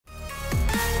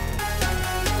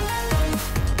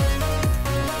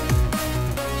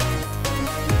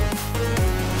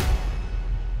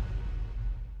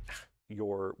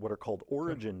are what are called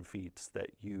origin feats that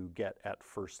you get at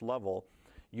first level.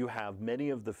 You have many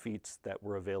of the feats that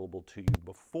were available to you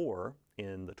before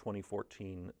in the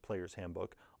 2014 Player's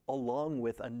Handbook, along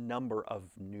with a number of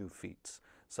new feats,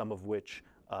 some of which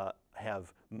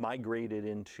have migrated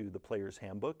into the Player's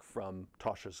Handbook from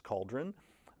Tasha's Cauldron,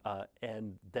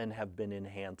 and then have been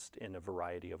enhanced in a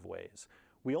variety of ways.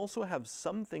 We also have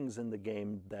some things in the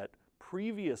game that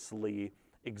previously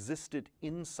existed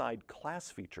inside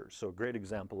class features. So a great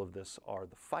example of this are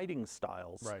the fighting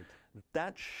styles. Right.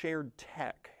 That shared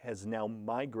tech has now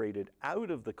migrated out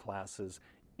of the classes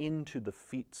into the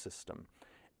feat system.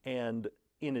 And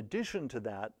in addition to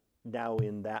that, now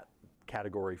in that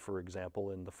category, for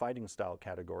example, in the fighting style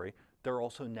category, there are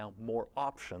also now more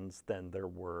options than there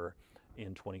were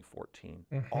in 2014.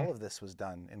 All of this was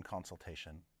done in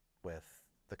consultation with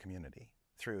the community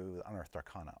through the Unearthed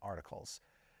Arcana articles.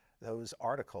 Those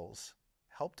articles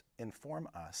helped inform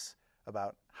us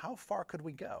about how far could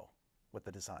we go with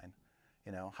the design.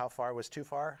 You know, how far was too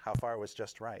far, how far was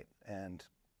just right. And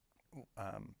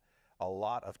a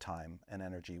lot of time and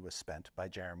energy was spent by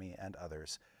Jeremy and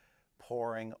others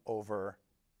poring over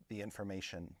the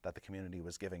information that the community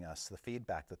was giving us, the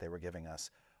feedback that they were giving us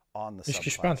on the subclasses,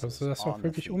 gespannt, dass sie das auch on the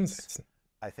wirklich feats. umsetzen.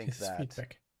 I think Dieses that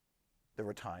Feedback. there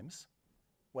were times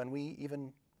when we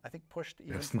even, I think, pushed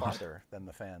even smart. farther than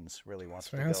the fans really wanted Das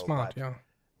to war go. ganz smart, but ja.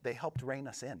 they helped rein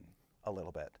us in a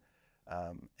little bit.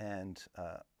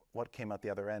 What came out the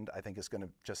other end, I think, is going to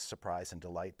just surprise and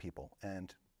delight people.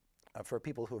 And for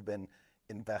people who have been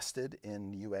invested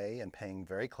in UA and paying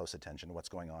very close attention to what's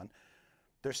going on,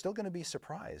 they're still going to be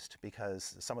surprised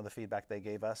because some of the feedback they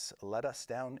gave us led us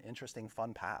down interesting,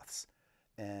 fun paths.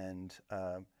 And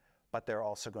but they're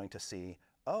also going to see,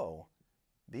 oh,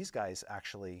 these guys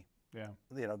actually,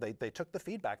 you know, they took the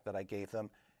feedback that I gave them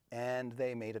and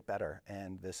they made it better.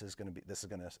 And this is going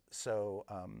to so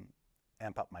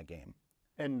amp up my game.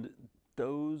 And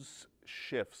those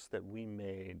shifts that we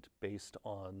made based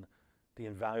on the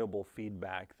invaluable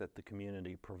feedback that the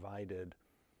community provided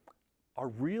are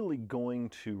really going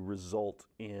to result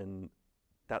in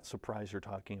that surprise you're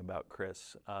talking about,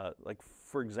 Chris. Like,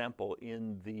 for example,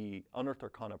 in the Unearthed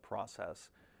Arcana process,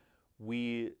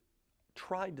 we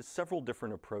tried several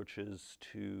different approaches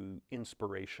to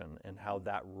inspiration and how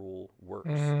that rule works.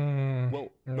 Well,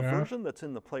 the version that's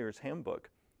in the Player's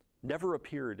Handbook never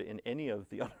appeared in any of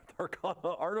the Unearthed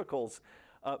Arcana articles,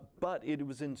 but it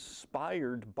was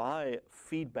inspired by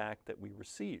feedback that we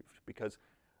received, because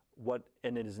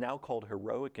and it is now called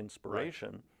heroic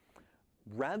inspiration. Right.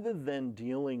 Rather than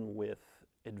dealing with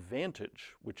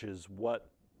advantage, which is what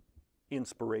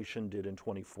inspiration did in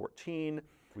 2014,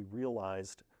 we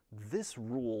realized this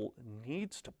rule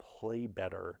needs to play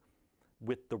better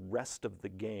with the rest of the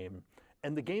game.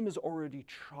 And the game is already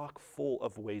chock full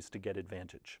of ways to get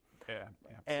advantage. Yeah,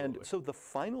 absolutely. And so the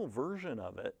final version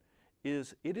of it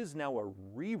is now a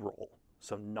reroll.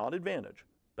 So not advantage,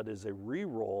 but is a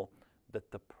reroll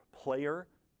that the player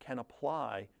can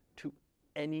apply to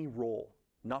any roll,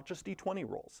 not just D20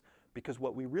 rolls. Because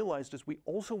what we realized is we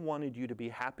also wanted you to be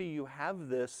happy you have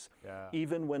this,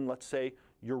 even when, let's say,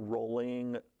 you're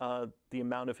rolling the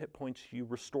amount of hit points you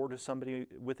restore to somebody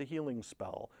with a healing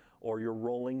spell, or you're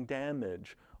rolling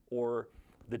damage, or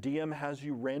the DM has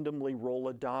you randomly roll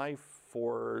a die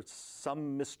for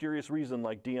some mysterious reason,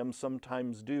 like DMs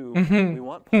sometimes do. We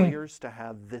want players to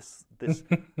have this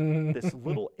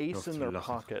little ace in their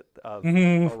pocket of, all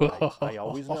right, I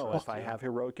always know if I have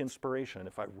heroic inspiration,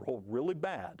 if I roll really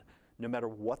bad, no matter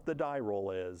what the die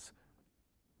roll is,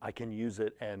 I can use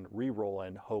it and re-roll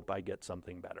and hope I get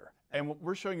something better. And what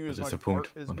we're showing you as much art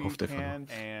as we can,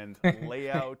 and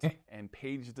layout and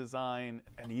page design,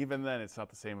 and even then it's not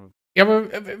the same. Ja, aber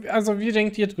also wie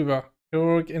denkt ihr drüber?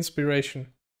 Heroic Inspiration.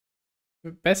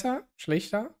 Besser?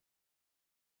 Schlechter?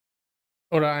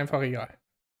 Oder einfach egal?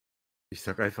 Ich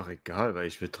sag einfach egal, weil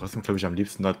ich will trotzdem, glaube ich, am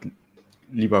liebsten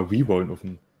lieber rerollen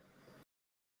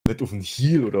nicht auf einen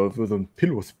Heal oder auf so einen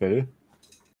Pillow-Spell.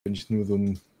 Wenn ich nur so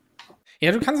ein...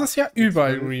 Ja, du kannst das ja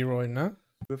überall rerollen, ne?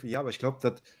 Ja, aber ich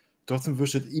glaube, trotzdem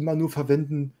wirst du das immer nur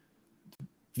verwenden,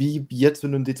 wie jetzt,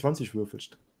 wenn du einen D20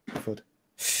 würfelst. Ich glaube,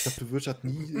 du wirst das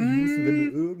nie usen, wenn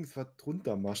du irgendwas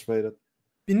drunter machst, weil das...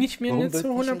 Bin ich mir nicht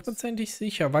so hundertprozentig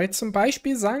sicher, weil zum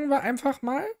Beispiel, sagen wir einfach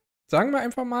mal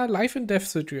Life and Death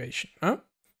Situation. Ne?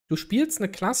 Du spielst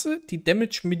eine Klasse, die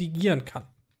Damage mitigieren kann.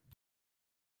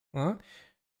 Ja?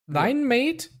 Dein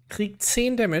Mate kriegt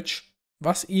 10 Damage,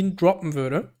 was ihn droppen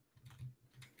würde.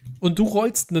 Und du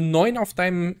rollst eine 9 auf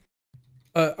deinem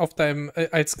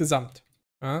als Gesamt.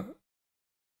 Ja?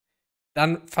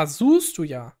 Dann versuchst du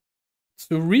ja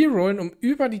zu rerollen, um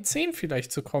über die 10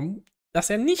 vielleicht zu kommen, dass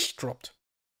er nicht droppt.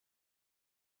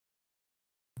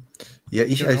 Ja,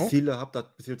 ich als Healer habe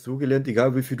das bis jetzt so gelernt,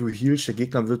 egal wie viel du healst, der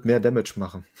Gegner wird mehr Damage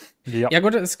machen. Ja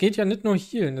gut, es geht ja nicht nur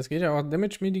healen, es geht ja auch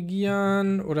Damage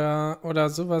mitigieren oder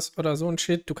sowas oder so ein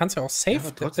Shit. Du kannst ja auch safe. Ja,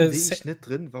 aber trotzdem sehe ich nicht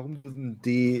drin, warum du ein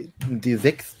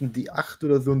D6, ein D8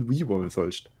 oder so ein Reroll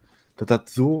sollst. Dass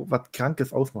das so was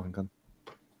Krankes ausmachen kann.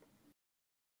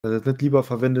 Dass du das nicht lieber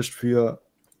verwendest für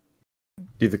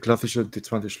diese klassische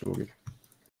D20-Logik.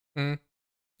 Hm.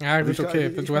 Ja, Also gut, okay.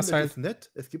 Du hast halt. ist nett,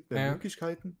 es gibt mehr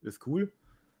Möglichkeiten, ist cool.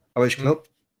 Aber ich glaube,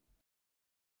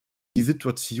 die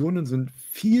Situationen sind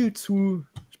viel zu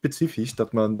spezifisch,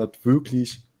 dass man das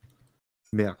wirklich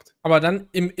merkt. Aber dann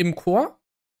im Core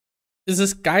ist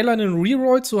es geiler, einen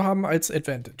Reroll zu haben als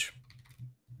Advantage.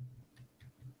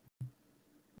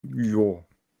 Jo.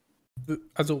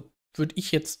 Also würde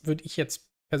ich jetzt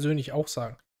persönlich auch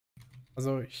sagen.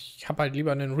 Also ich habe halt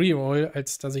lieber einen Reroll,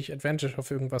 als dass ich Advantage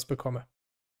auf irgendwas bekomme.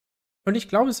 Und ich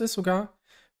glaube, es ist sogar,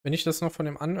 wenn ich das noch von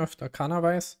dem Unearthed Arcana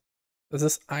weiß, es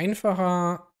ist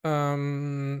einfacher,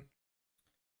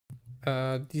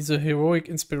 diese Heroic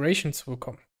Inspiration zu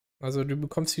bekommen. Also du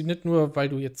bekommst sie nicht nur, weil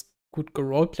du jetzt gut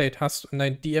geroleplayed hast und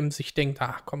dein DM sich denkt,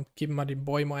 ach komm, gib mal dem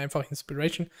Boy mal einfach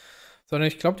Inspiration, sondern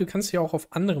ich glaube, du kannst sie auch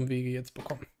auf anderem Wege jetzt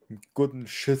bekommen. Guten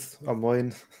Schiss am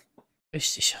Moin.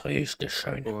 Richtig schön.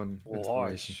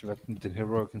 Ich werde mit den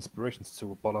Heroic Inspirations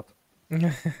zugeballert.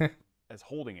 As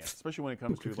holding it, especially when it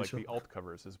comes to like the alt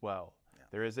covers as well. Yeah.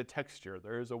 There is a texture,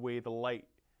 there is a way the light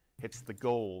hits the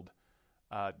gold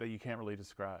that you can't really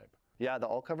describe. Yeah, the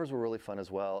alt covers were really fun as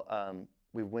well.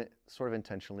 We went sort of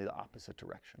intentionally the opposite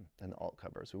direction in the alt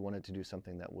covers. We wanted to do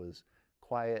something that was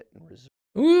quiet and reserved.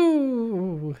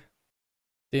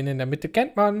 Den in der Mitte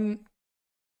kennt man.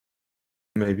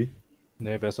 Maybe.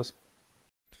 Nee, wer ist das?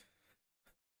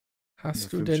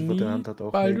 Hast du denn nie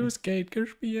Baldur's Gate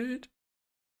gespielt?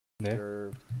 Nee.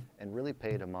 And really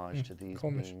paid homage to these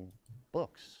being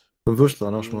books. Du wirst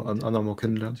danach schon an Anamo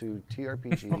kennenlernen. To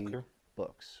TRPG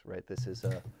books, right? This is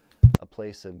a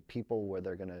place of people where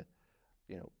they're gonna,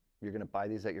 you're gonna buy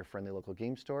these at your friendly local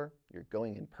game store. You're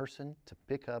going in person to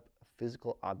pick up a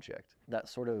physical object. That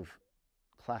sort of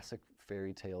classic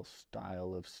fairy tale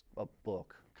style of a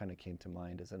book kind of came to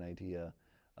mind as an idea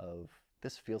of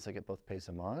this feels like it both pays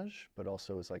homage, but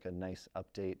also is like a nice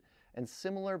update and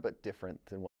similar but different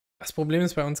than what. Das Problem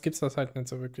ist, bei uns gibt es das halt nicht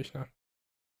so wirklich, ne?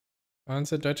 Bei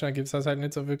uns in Deutschland gibt es das halt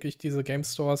nicht so wirklich, diese Game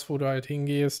Stores, wo du halt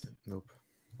hingehst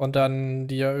und dann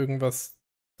dir irgendwas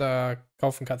da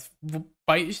kaufen kannst.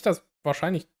 Wobei ich das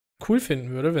wahrscheinlich cool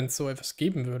finden würde, wenn es so etwas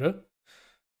geben würde.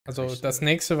 Also das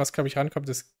nächste, was glaube ich rankommt,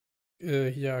 ist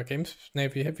hier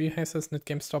wie heißt das? Nicht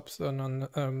GameStop,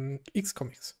 sondern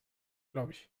X-Comics,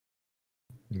 glaube ich.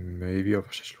 Maybe, aber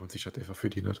wahrscheinlich lohnt sich das einfach für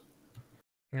die nicht.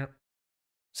 Ja.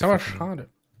 Ist aber schade.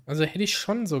 Also hätte ich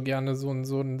schon so gerne so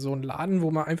einen Laden,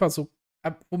 wo man einfach so,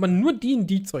 wo man nur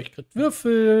D&D-Zeug kriegt.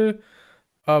 Würfel,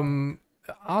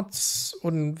 Arts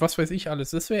und was weiß ich alles.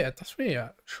 Das wäre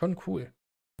ja schon cool.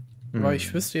 Aber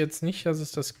ich wüsste jetzt nicht, dass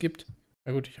es das gibt.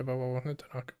 Na gut, ich habe aber auch nicht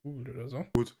danach gegoogelt oder so.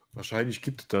 Gut, wahrscheinlich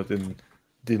gibt es das in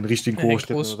den richtigen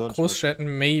Großstädten.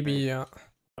 Großstädten, maybe, ja.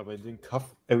 Aber in den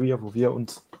Cuff-Area, wo wir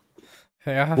uns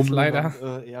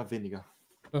leider. Eher weniger.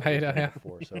 Leider, ja.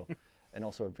 And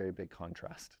also a very big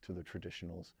contrast to the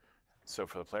traditionals. So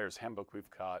for the player's handbook, we've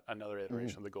got another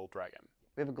iteration of the Gold Dragon.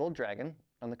 We have a gold dragon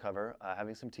on the cover,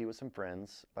 having some tea with some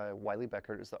friends. By Wiley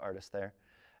Beckert is the artist there.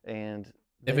 And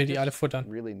der will die alle futtern.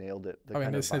 Really nailed it. The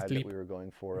kind of vibe that we were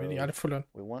going for. Will die alle futtern.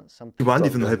 We want something. Die waren die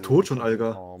sind halb tot schon,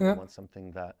 Alga. We want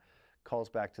something that calls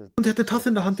back to. Und der hat eine Tasse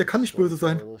in der Hand, der kann nicht böse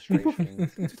sein. We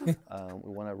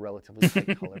want a relatively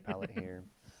light color palette here.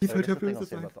 Cute.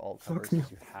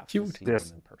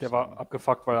 Der war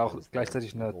abgefuckt, weil er auch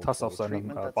gleichzeitig eine Tasse auf seinem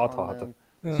Barthaar hatte.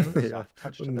 Ja,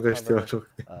 und recht, ja. Das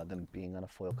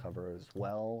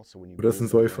ist ein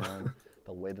Säufer.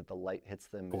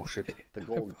 Oh shit. The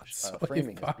gold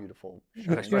framing is beautiful. Ich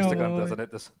weiß gar nicht, dass er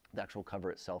nett ist.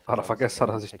 Hat er vergessen, hat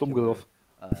er sich dumm gelaufen.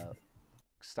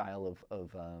 Style of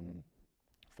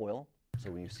foil.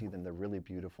 So when you see them, they're really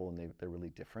beautiful and they're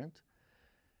really different.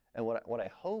 And what I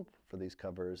hope for these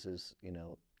covers is,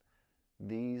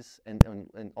 these, and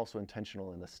also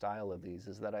intentional in the style of these,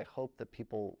 is that I hope that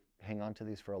people hang on to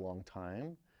these for a long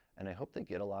time, and I hope they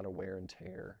get a lot of wear and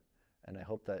tear. And I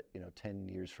hope that, 10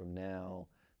 years from now,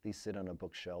 these sit on a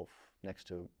bookshelf next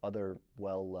to other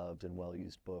well-loved and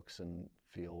well-used books and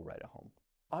feel right at home.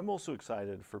 I'm also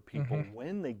excited for people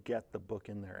when they get the book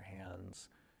in their hands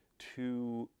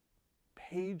to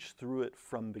page through it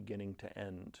from beginning to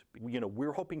end. You know,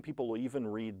 we're hoping people will even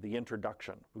read the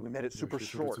introduction. We made it super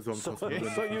short. It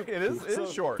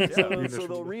is short. So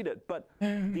they'll read it. But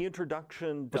the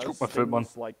introduction does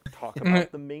things like talk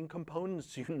about the main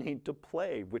components you need to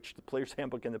play, which the Player's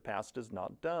Handbook in the past has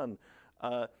not done.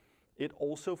 It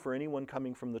also, for anyone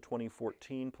coming from the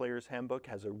 2014 Player's Handbook,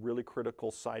 has a really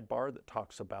critical sidebar that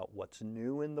talks about what's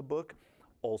new in the book.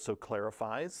 Also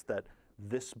clarifies that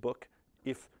this book,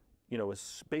 if you know,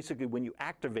 is basically when you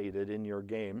activate it in your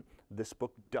game, this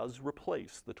book does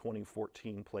replace the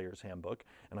 2014 Player's Handbook.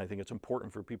 And I think it's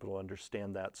important for people to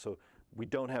understand that, so we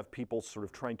don't have people sort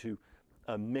of trying to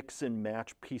mix and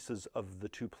match pieces of the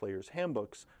two Player's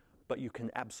Handbooks, but you can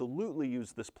absolutely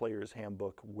use this Player's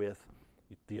Handbook with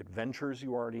the adventures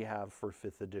you already have for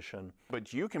 5th edition.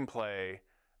 But you can play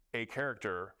a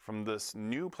character from this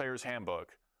new Player's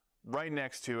Handbook right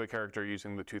next to a character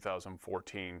using the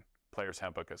 2014 Player's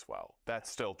Handbook as well. That's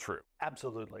still true.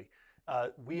 Absolutely.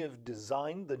 We have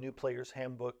designed the new Player's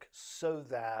Handbook so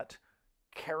that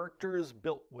characters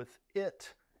built with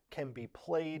it can be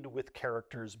played with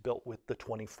characters built with the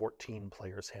 2014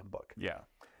 Player's Handbook. Yeah.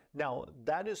 Now,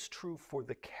 that is true for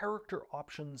the character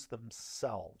options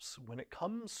themselves. When it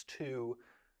comes to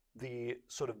the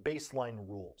sort of baseline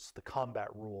rules, the combat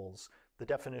rules, the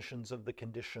definitions of the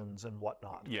conditions and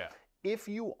whatnot. Yeah. If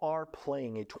you are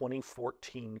playing a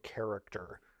 2014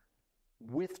 character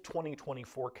with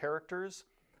 2024 characters,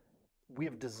 we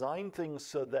have designed things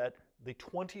so that the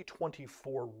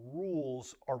 2024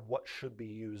 rules are what should be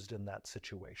used in that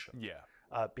situation. Yeah.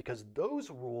 Because those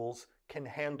rules can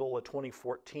handle a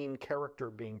 2014 character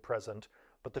being present,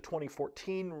 but the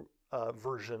 2014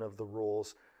 version of the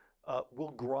rules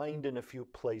will grind in a few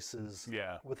places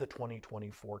with a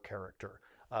 2024 character.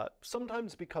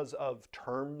 Sometimes because of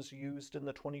terms used in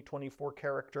the 2024or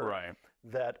character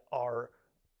that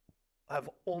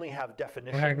only have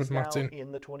definitions now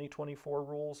in the 2024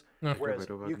 rules, whereas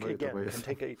you can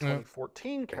take a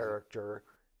 2014 character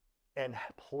and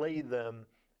play them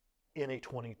in a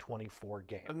 2024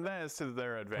 game. And that is to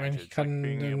their advantage. Ich kann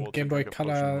den Game Boy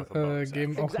Color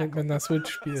Game auch nicht mit einer Switch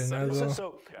spielen. Also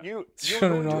so you're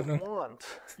going to want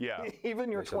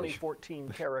even your 2014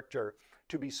 character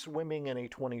to be swimming in a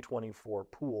 2024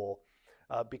 pool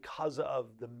because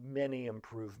of the many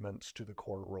improvements to the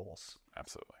core rules.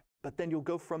 Absolutely. But then you'll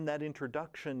go from that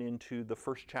introduction into the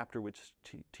first chapter, which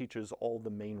teaches all the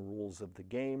main rules of the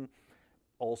game.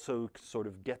 Also sort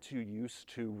of gets you used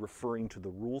to referring to the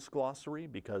rules glossary,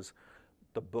 because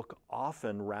the book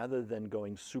often, rather than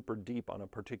going super deep on a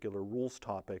particular rules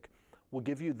topic, will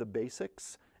give you the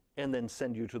basics and then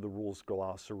send you to the rules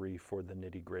glossary for the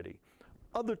nitty-gritty.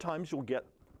 Other times you'll get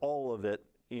all of it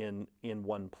in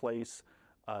one place,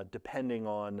 depending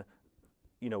on,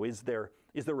 you know, is there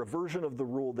a version of the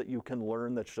rule that you can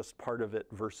learn that's just part of it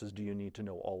versus do you need to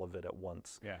know all of it at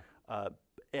once? Yeah.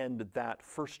 And that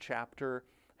first chapter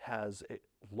has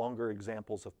longer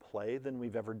examples of play than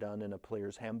we've ever done in a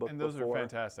player's handbook and those before. are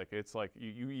fantastic. It's like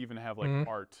you even have like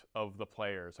art of the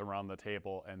players around the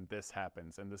table, and this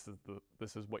happens, and this is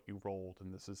what you rolled,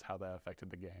 and this is how that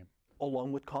affected the game.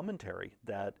 Along with commentary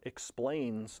that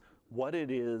explains what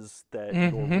it is that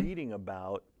you're reading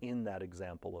about in that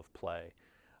example of play.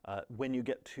 When you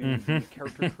get to the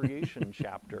character creation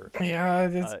chapter. Ja,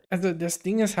 das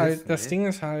Ding ist halt,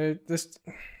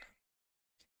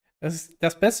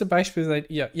 das beste Beispiel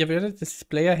seid ihr. Ihr werdet das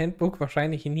Player Handbook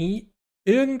wahrscheinlich nie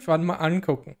irgendwann mal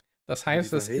angucken. Das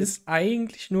heißt, es ist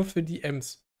eigentlich nur für die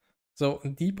DMs. So,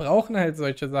 und die brauchen halt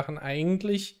solche Sachen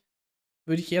eigentlich,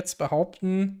 würde ich jetzt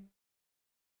behaupten,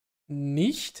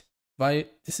 nicht, weil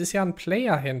das ist ja ein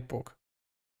Player Handbook.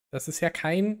 Das ist ja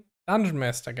kein Dungeon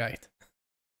Master Guide.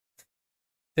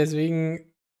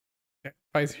 Deswegen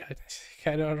weiß ich halt nicht.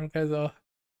 Keine Ahnung, also.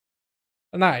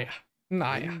 Naja.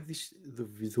 Sich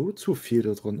sowieso zu viel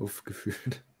daran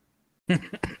aufgefühlt.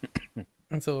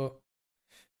 Also.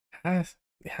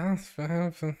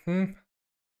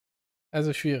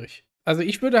 Also schwierig. Also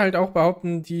ich würde halt auch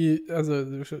behaupten,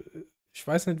 ich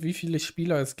weiß nicht, wie viele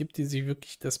Spieler es gibt, die sich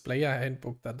wirklich das Player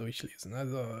Handbook da durchlesen.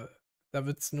 Also da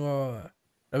wird es nur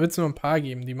ein paar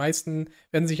geben. Die meisten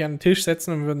werden sich an den Tisch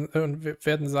setzen und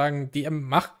werden sagen,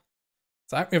 DM,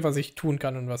 sag mir, was ich tun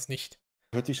kann und was nicht.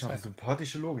 Hört sich schon eine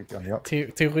sympathische Logik an, ja.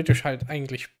 Theoretisch halt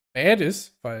eigentlich bad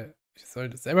ist, weil ihr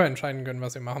solltet selber entscheiden können,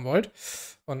 was ihr machen wollt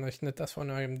und euch nicht das von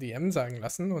eurem DM sagen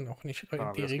lassen und auch nicht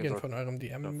die Regeln von eurem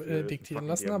DM diktieren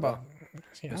lassen, aber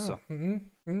ja.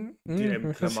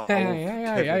 DM-Klammer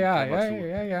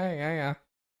Ja.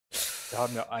 Wir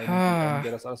haben ja einen DM,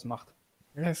 der das alles macht.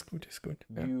 Ja, ist gut.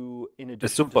 Ja.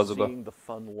 Ist super sogar.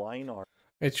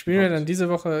 Jetzt spielen wir dann diese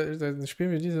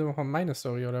Woche meine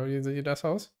Story, oder wie sieht das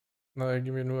aus? Oder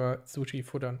gehen wir nur Sushi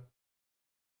futtern?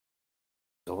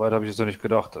 Soweit habe ich es noch nicht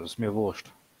gedacht, das ist mir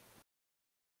wurscht.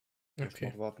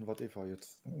 Okay. Noch warten, was Eva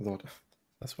jetzt sagt.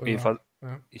 Das wohl Eva,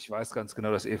 ja. Ich weiß ganz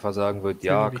genau, dass Eva sagen wird,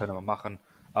 ja, können wir machen,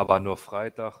 aber nur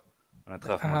Freitag. Und dann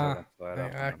treffen wir uns am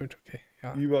Freitag. Ja, gut, okay.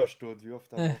 Ja. Überstunde, wie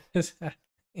oft da noch?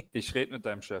 Ich rede mit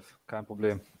deinem Chef, kein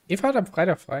Problem. Eva hat am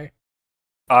Freitag frei.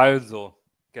 Also,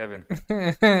 Kevin.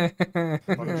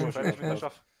 Wann bist du fertig mit der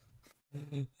Schaff?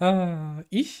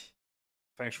 Ich?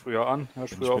 Fängst früher an? Wenn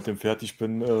ich mit dem fertig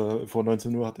bin, vor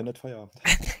 19 Uhr hat er nicht Feierabend.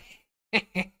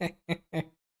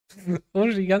 Rufst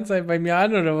du die ganze Zeit bei mir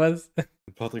an, oder was?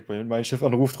 Wenn Patrick bei meinem Chef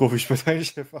anruft, rufe ich bei seinem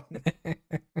Chef an.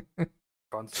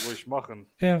 Kannst du ruhig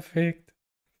machen. Perfekt.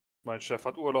 Mein Chef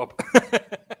hat Urlaub.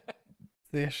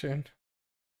 Sehr schön.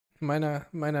 Meiner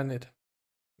nicht.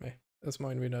 Nee, das ist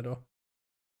mein wieder da.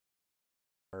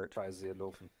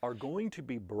 Are going to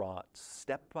be brought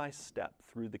step by step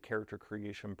through the character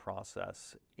creation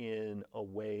process in a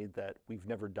way that we've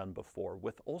never done before,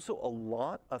 with also a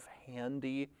lot of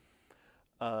handy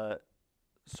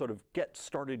sort of get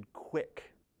started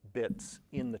quick bits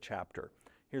in the chapter.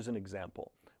 Here's an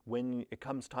example. When it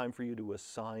comes time for you to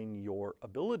assign your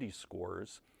ability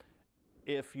scores,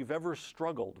 if you've ever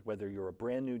struggled, whether you're a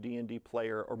brand new D&D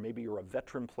player or maybe you're a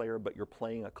veteran player but you're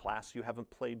playing a class you haven't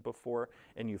played before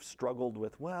and you've struggled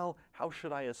with, well, how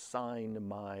should I assign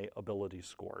my ability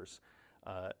scores?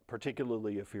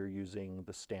 Particularly if you're using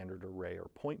the standard array or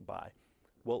point by.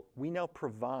 Well, we now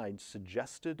provide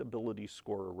suggested ability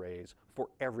score arrays for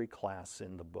every class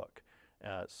in the book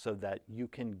so that you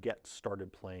can get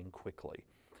started playing quickly.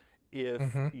 If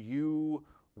you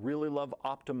really love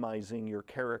optimizing your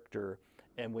character,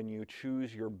 and when you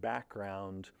choose your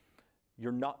background,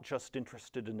 you're not just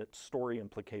interested in its story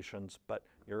implications, but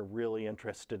you're really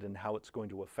interested in how it's going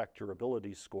to affect your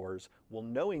ability scores. Well,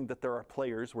 knowing that there are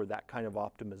players where that kind of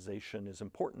optimization is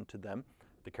important to them,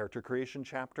 the character creation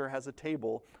chapter has a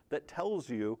table that tells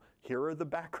you, here are the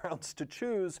backgrounds to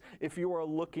choose if you are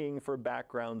looking for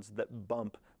backgrounds that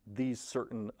bump these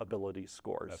certain ability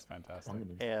scores. That's fantastic.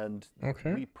 And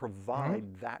we provide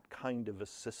that kind of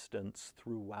assistance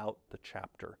throughout the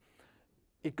chapter.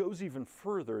 It goes even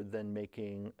further than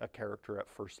making a character at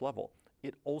first level.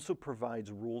 It also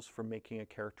provides rules for making a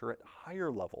character at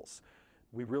higher levels.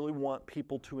 We really want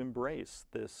people to embrace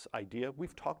this idea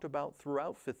we've talked about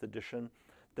throughout 5th edition,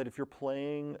 that if you're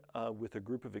playing with a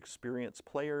group of experienced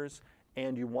players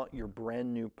and you want your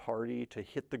brand new party to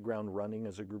hit the ground running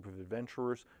as a group of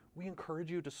adventurers, we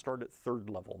encourage you to start at 3rd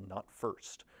level, not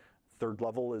 1st. 3rd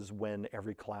level is when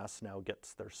every class now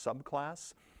gets their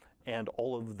subclass and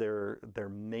all of their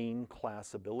main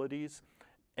class abilities.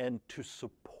 And to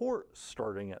support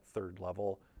starting at 3rd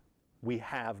level, we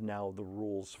have now the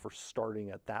rules for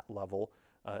starting at that level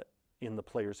in the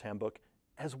player's handbook,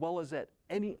 as well as at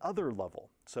any other level.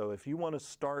 So if you want to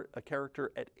start a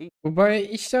character at 8. Wobei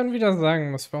ich dann wieder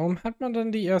sagen muss, warum hat man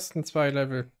dann die ersten 2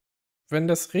 Level? Wenn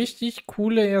das richtig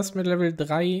coole erst mit Level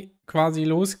 3 quasi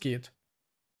losgeht.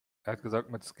 Er hat gesagt,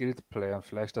 mit Skilled Playern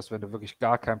vielleicht, dass wenn du wirklich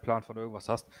gar keinen Plan von irgendwas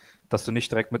hast, dass du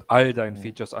nicht direkt mit all deinen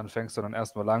Features anfängst, sondern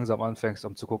erstmal langsam anfängst,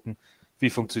 um zu gucken, wie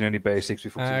funktionieren die Basics, wie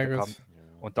funktioniert der Kampf.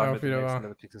 Und dann mit dem nächsten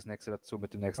Level kriegst du das nächste dazu,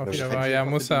 mit dem nächsten Level. Ja,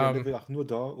 muss er haben. Level 8 nur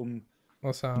da, um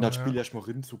in das Spiel erstmal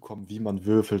hinzukommen, wie man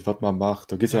würfelt, was man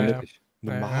macht. Da geht's ja nicht.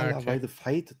 Normalerweise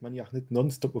fightet man ja auch nicht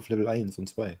nonstop auf Level 1 und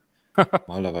 2.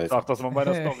 Normalerweise. Sag das mal bei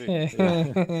der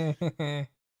Story.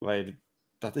 Weil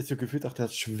das ist ja gefühlt auch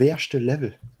das schwerste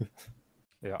Level.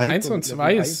 Ja. 1 und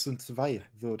 2 ist. 1 und 2.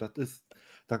 So, das ist.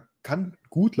 Da kann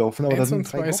gut laufen, aber da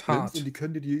sind 3 hart. Und die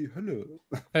können dir die Hölle.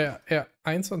 Ja,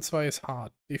 1 und 2 ist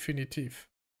hart, definitiv.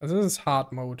 Also das ist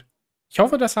Hard Mode. Ich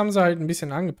hoffe, das haben sie halt ein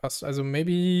bisschen angepasst. Also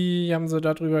maybe haben sie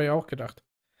darüber ja auch gedacht.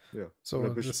 Ja. So,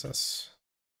 das ist das.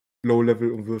 Low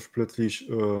Level und wirst plötzlich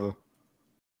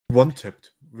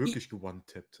one-tapped. Wirklich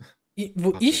ge-one-tapped.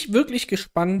 Wo ich wirklich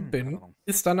gespannt bin,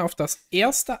 ist dann auf das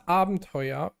erste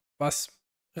Abenteuer, was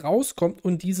rauskommt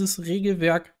und dieses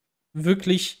Regelwerk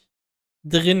wirklich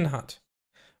drin hat.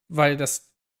 Weil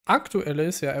das aktuelle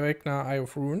ist ja Awakener Eye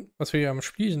of Ruin, was wir ja am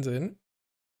Spielen sind.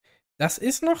 Das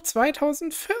ist noch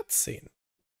 2014.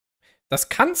 Das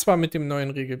kann zwar mit dem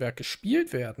neuen Regelwerk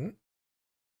gespielt werden,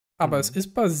 aber es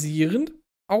ist basierend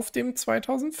auf dem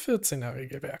 2014er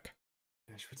Regelwerk.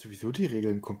 Ja, ich würde sowieso die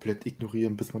Regeln komplett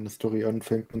ignorieren, bis man eine Story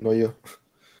anfängt, eine neue.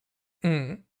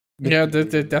 Ja,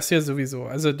 das ja sowieso.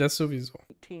 Also das sowieso.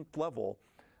 18th level,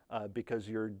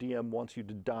 because your DM wants you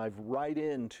to dive right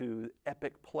into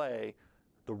epic play.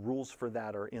 The rules for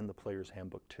that are in the player's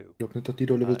handbook too. Ich glaube nicht, dass die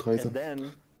da Level 3 sind. And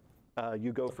then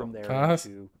You go from there Krass.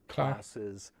 to Klar.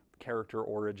 classes, character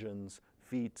origins,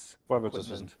 feats, Woher willst du das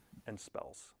wissen? equipment, and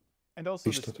spells. And also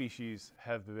the Stimmt. species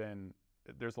have been,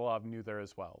 there's a lot of new there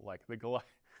as well. Like the Goliath,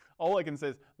 all I can say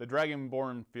is the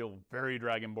Dragonborn feel very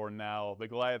Dragonborn now. The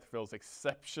Goliath feels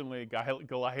exceptionally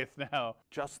Goliath now.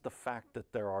 Just the fact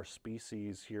that there are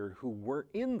species here who were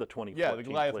in the 2014 Yeah, the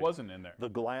Goliath play- wasn't in there. The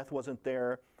Goliath wasn't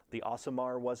there, the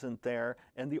Aasimar wasn't there,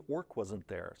 and the Orc wasn't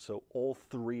there. So all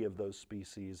three of those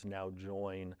species now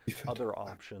join other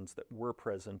options that were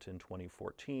present in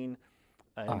 2014,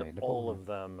 and Eine all Bombe. of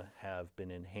them have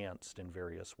been enhanced in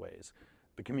various ways.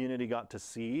 The community got to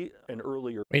see an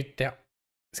earlier Wait,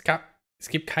 es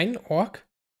gibt keinen Ork?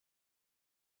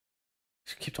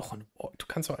 Es gibt doch einen Ork. Du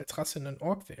kannst doch als Rasse einen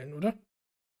Ork wählen, oder?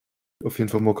 Auf jeden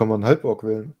Fall kann man einen Halborg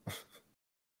wählen.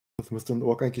 Das müsste ein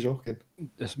Ork eigentlich auch gehen.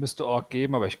 Es müsste Ork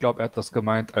geben, aber ich glaube, er hat das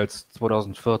gemeint, als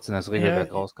 2014 das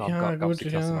Regelwerk rauskam, ja, gab es gut, die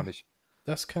Klasse ja. noch nicht.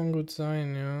 Das kann gut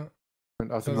sein, ja. Und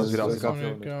Dass Asimar es wieder das ausgab, noch ja,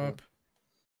 nicht gab.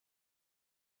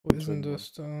 Wo ist denn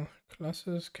das da?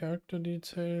 Classes, Character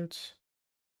Details.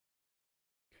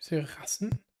 Gibt es hier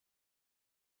Rassen?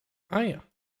 Ah ja.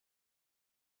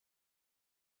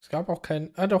 Es gab auch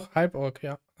keinen. Ah doch, Halborg,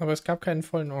 ja. Aber es gab keinen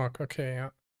vollen Ork, okay,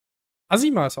 ja.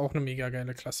 Aasimar ist auch eine mega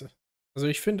geile Klasse. Also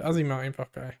ich finde Aasimar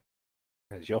einfach geil.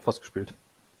 Hätte ich auch fast gespielt.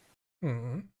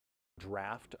 Mhm.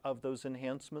 draft of those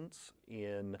enhancements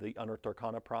in the Unearthed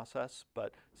Arcana process,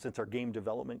 but since our game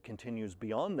development continues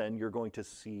beyond then, you're going to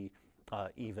see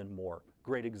even more.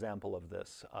 Great example of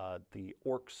this, the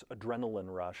Orcs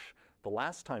Adrenaline Rush. The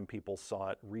last time people saw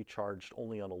it recharged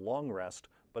only on a long rest,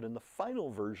 but in the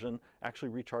final version actually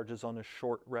recharges on a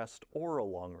short rest or a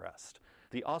long rest.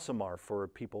 The Aasimar, for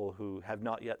people who have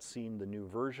not yet seen the new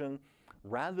version,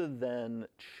 rather than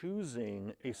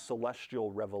choosing a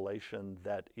celestial revelation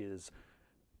that is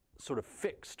sort of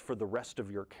fixed for the rest of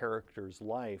your character's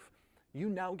life, you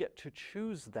now get to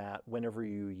choose that whenever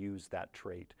you use that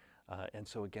trait. And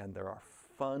so again, there are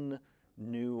fun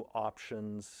new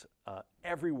options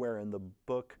everywhere in the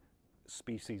book,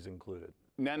 species included.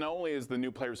 Now, not only is the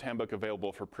new Player's Handbook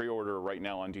available for pre-order right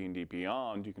now on DnD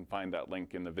Beyond, you can find that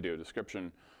link in the video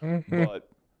description, but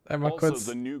Einmal also kurz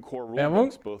the new core Werbung.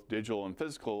 rulebooks, both digital and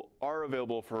physical, are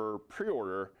available for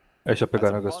pre-order Ich habe as ja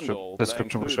a keine bundle that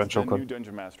Description includes gestellt the schon new können.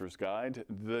 Dungeon Master's Guide,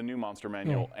 the new Monster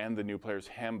Manual, and the new Player's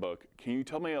Handbook. Can you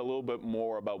tell me a little bit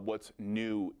more about what's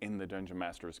new in the Dungeon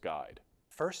Master's Guide?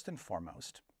 First and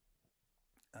foremost,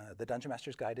 the Dungeon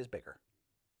Master's Guide is bigger.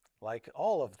 Like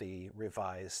all of the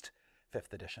revised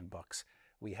 5th edition books,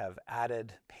 we have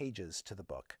added pages to the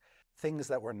book. Things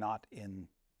that were not in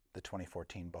the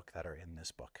 2014 book that are in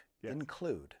this book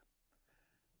include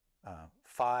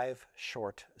 5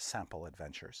 short sample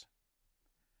adventures,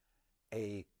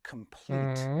 a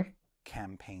complete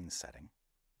campaign setting,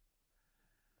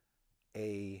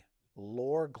 a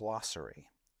lore glossary,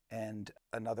 and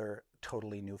another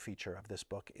totally new feature of this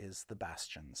book is the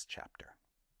Bastions chapter.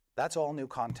 That's all new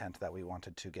content that we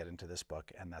wanted to get into this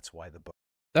book, and that's why the book.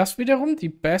 Das wiederum, die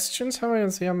Bastions haben wir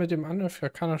uns ja mit dem Unearthed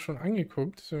Arcana schon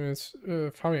angeguckt. So jetzt,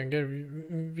 Fabian, gell,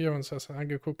 wie wir uns das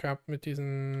angeguckt haben mit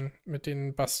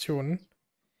den Bastionen.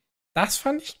 Das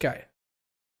fand ich geil.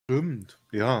 Stimmt,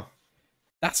 ja.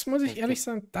 Das muss ich ehrlich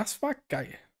sagen, das war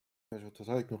geil. Ich habe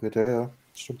total ignoriert, ja.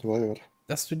 Stimmt, da war ja was.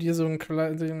 Dass du dir so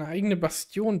eine eigene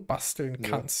Bastion basteln Ja.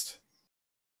 kannst.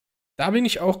 Da bin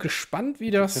ich auch gespannt,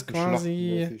 wie das Fetten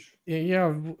quasi. Schlachtenmäßig.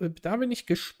 Ja, da bin ich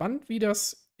gespannt, wie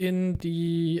das in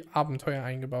die Abenteuer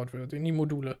eingebaut wird, in die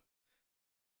Module.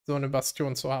 So eine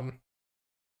Bastion zu haben.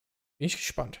 Bin ich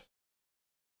gespannt.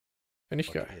 Finde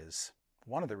ich book geil. is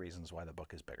one of the reasons why the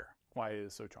book is bigger. Why it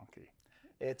is so chunky?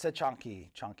 It's a chunky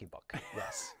book.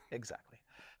 Yes, exactly.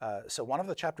 So one of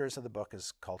the chapters of the book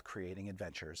is called Creating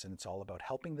Adventures, and it's all about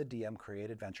helping the DM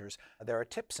create adventures. There are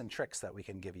tips and tricks that we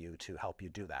can give you to help you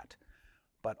do that.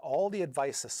 But all the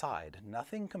advice aside,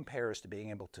 nothing compares to being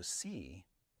able to see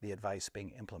the advice being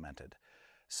implemented.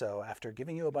 So after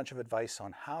giving you a bunch of advice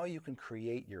on how you can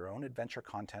create your own adventure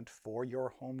content for your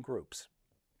home groups,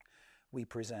 we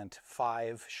present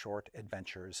 5 short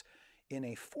adventures in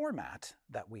a format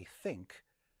that we think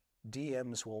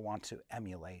DMs will want to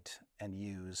emulate and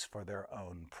use for their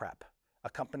own prep,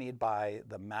 accompanied by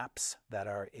the maps that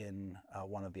are in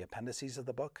one of the appendices of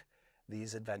the book.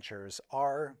 These adventures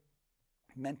are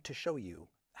meant to show you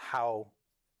how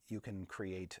you can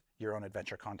create your own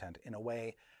adventure content in a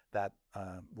way that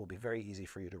will be very easy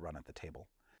for you to run at the table.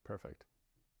 Perfect.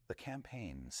 The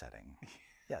campaign setting.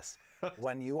 Yes.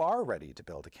 When you are ready to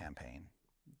build a campaign,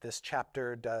 this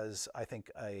chapter does, I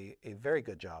think, a very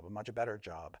good job, a much better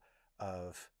job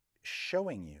of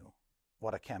showing you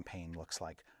what a campaign looks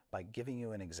like by giving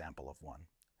you an example of one.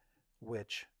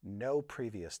 which no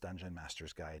previous Dungeon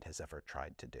Master's Guide has ever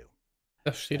tried to do.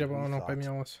 Das steht And aber we auch noch bei thought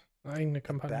mir aus. Eigene the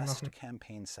Kampagne best machen.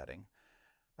 campaign setting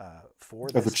for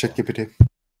Also this book ChatGPT.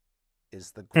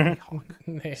 is the Greyhawk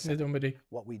Nee, setting. nicht unbedingt.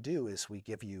 What we do is we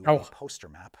give you Auch. a poster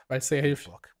map Weil es sehr in the hilft.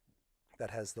 book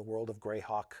that has the world of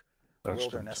Greyhawk, the Das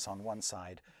wilderness on one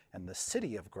side, and the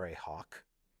city of Greyhawk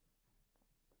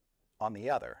on the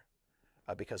other,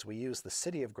 because we use the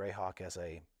city of Greyhawk as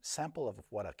a sample of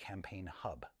what a campaign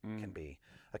hub can be.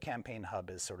 A campaign hub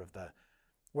is sort of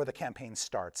where the campaign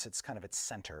starts. It's kind of its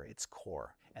center, its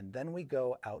core. And then we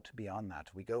go out beyond that.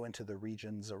 We go into the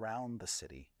regions around the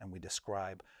city and we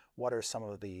describe what are some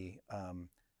of the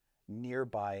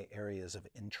nearby areas of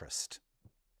interest.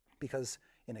 Because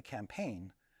in a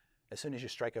campaign, as soon as you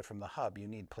strike out from the hub, you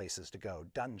need places to go,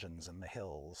 dungeons in the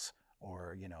hills,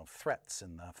 or threats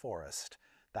in the forest,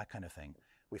 that kind of thing.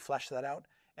 We flesh that out,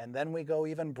 and then we go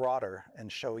even broader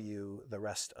and show you the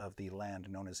rest of the land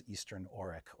known as Eastern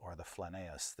Auric, or the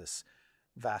Flaneus, this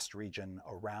vast region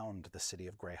around the city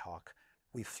of Greyhawk.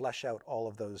 We flesh out all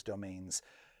of those domains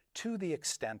to the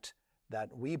extent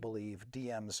that we believe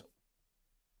DMs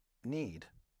need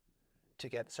to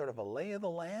get sort of a lay of the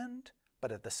land,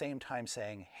 but at the same time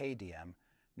saying, hey DM,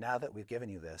 now that we've given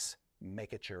you this,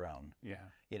 make it your own. Yeah.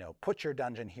 Put your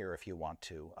dungeon here if you want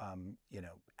to.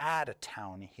 Add a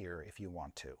town here if you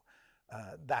want to.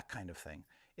 That kind of thing.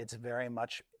 It's very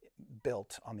much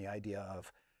built on the idea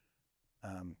of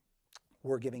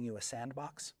we're giving you a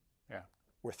sandbox. Yeah.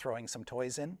 We're throwing some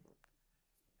toys in,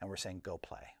 and we're saying go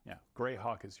play. Yeah.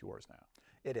 Greyhawk is yours now.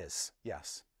 It is,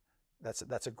 yes.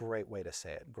 That's a great way to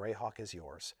say it. Greyhawk is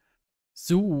yours.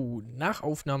 So,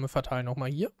 Nachaufnahmeverteil nochmal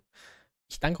hier.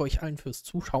 Ich danke euch allen fürs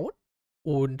Zuschauen.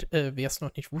 Und wer es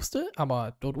noch nicht wusste,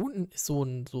 aber dort unten ist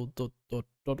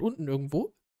dort unten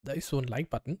irgendwo, da ist so ein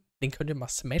Like-Button. Den könnt ihr mal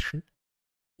smashen.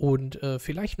 Und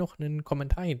vielleicht noch einen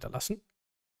Kommentar hinterlassen.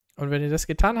 Und wenn ihr das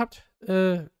getan habt,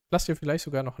 lasst ihr vielleicht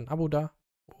sogar noch ein Abo da.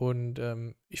 Und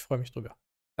ich freue mich drüber.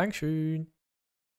 Dankeschön.